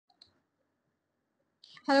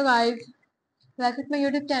Hello guys, welcome to my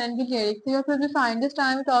YouTube channel gilllyrics. So you'll be fine. This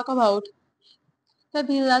time we talk about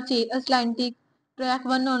FAVELA Chase Atlantic track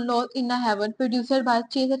 1 on Lost in the Heaven, produced by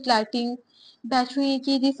Chase Atlantic. Battery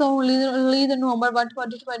की the song released on November 1,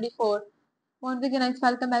 2024. Once again, I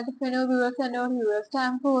welcome back to fellow viewers and our viewers.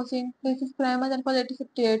 Time for hosting. Please subscribe and for latest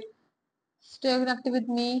update. Stay connected with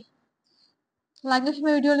me. Like this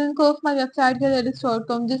video link of my website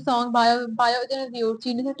gilllyrics.com. This song bio interview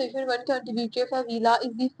Genius Station 1 contributor FAVELA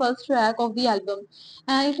is the first track of the album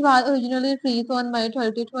and it was originally released on May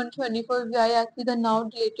 30, 2024 via the now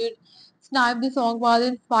deleted Snipe. The song was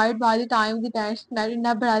inspired by the time the band met in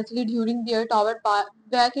Brazil during their tour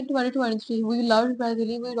back in 2023. We loved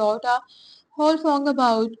Brazil. We wrote a whole song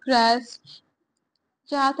about Crash.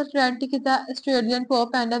 Jazz Atlantic is the Australian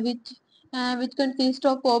pop band which consists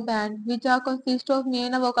of pop band, which are consist of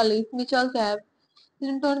main vocalist Mitchel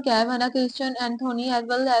Clinton and a Christian Anthony, as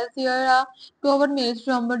well as there are two other males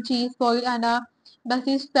drummer Cheese Boyle and a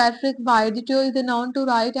bassist Patrick White. The trio is known to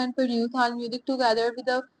write and produce all music together with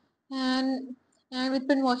a and and with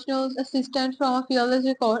promotional assistance from a fearless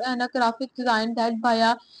record and a graphic design that by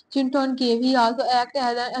a Chinton Cave. He also acted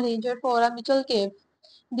as an arranger for a Mitchell Cave.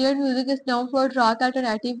 Their music is known for rock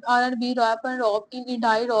alternative, R&B, rap and rock in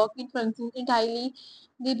indie rock influences entirely.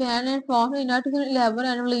 The band and formed in 2011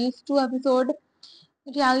 and released two episodes.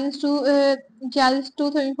 Challenge to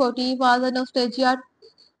 2040 was a nostalgia.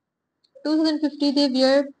 2050 they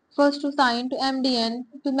were first to sign to MDN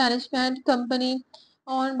to management company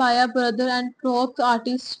owned by a brother and rock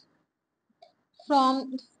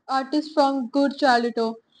from artists from Good Charlotte.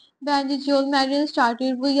 When the Joel Madden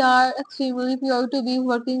started, we are extremely proud to be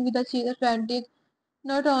working with the Cheese Atlantic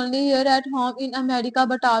not only here at home in America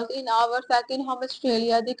but also in our second home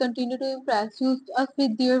Australia. They continue to impress us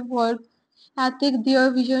with their work ethic,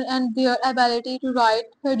 their vision and their ability to write,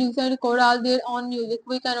 produce and record all their own music.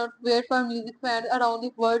 We cannot wait for music fans around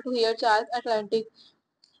the world to hear Charles Atlantic.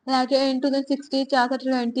 Later in 2016, Charles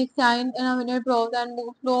Atlantic signed a Warner Bros. And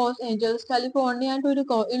moved to Los Angeles, California to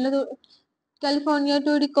record in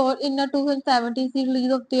the 2017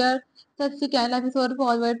 release of their subsequent episode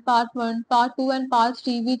Forward Part 1, Part 2 and Part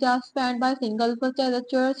 3 which are spanned by singles such as The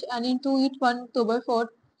Church and Into It 1 October 4th,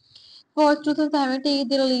 2017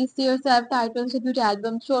 they released their self-titled debut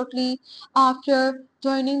album shortly after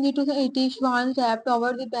joining the 2018 Xans rap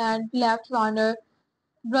over the band left Warner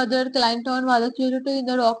Brother Clinton was accused in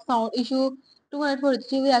the rock sound issue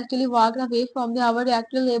 243. We actually walked away from our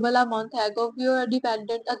reactor label a month ago. We are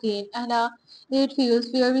dependent again, and it feels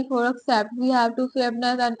fair before accept. We have to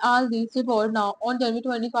fairness and all these report now. On January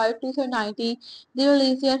 25, 2019, they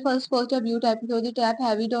released their first post debut episode, The Tap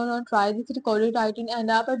Heavy Down on Try. This recorded writing and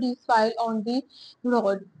produced file on the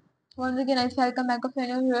road. Once again, I welcome back of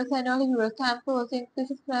any viewers and all viewers. Thanks for watching. Please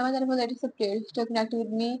subscribe and for latest updates. Stay connected with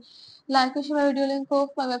me. Like and share my video link of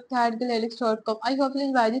my website gilllyrics.com. I hope you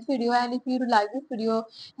enjoy this video and if you like this video,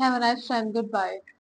 have a nice time. Goodbye.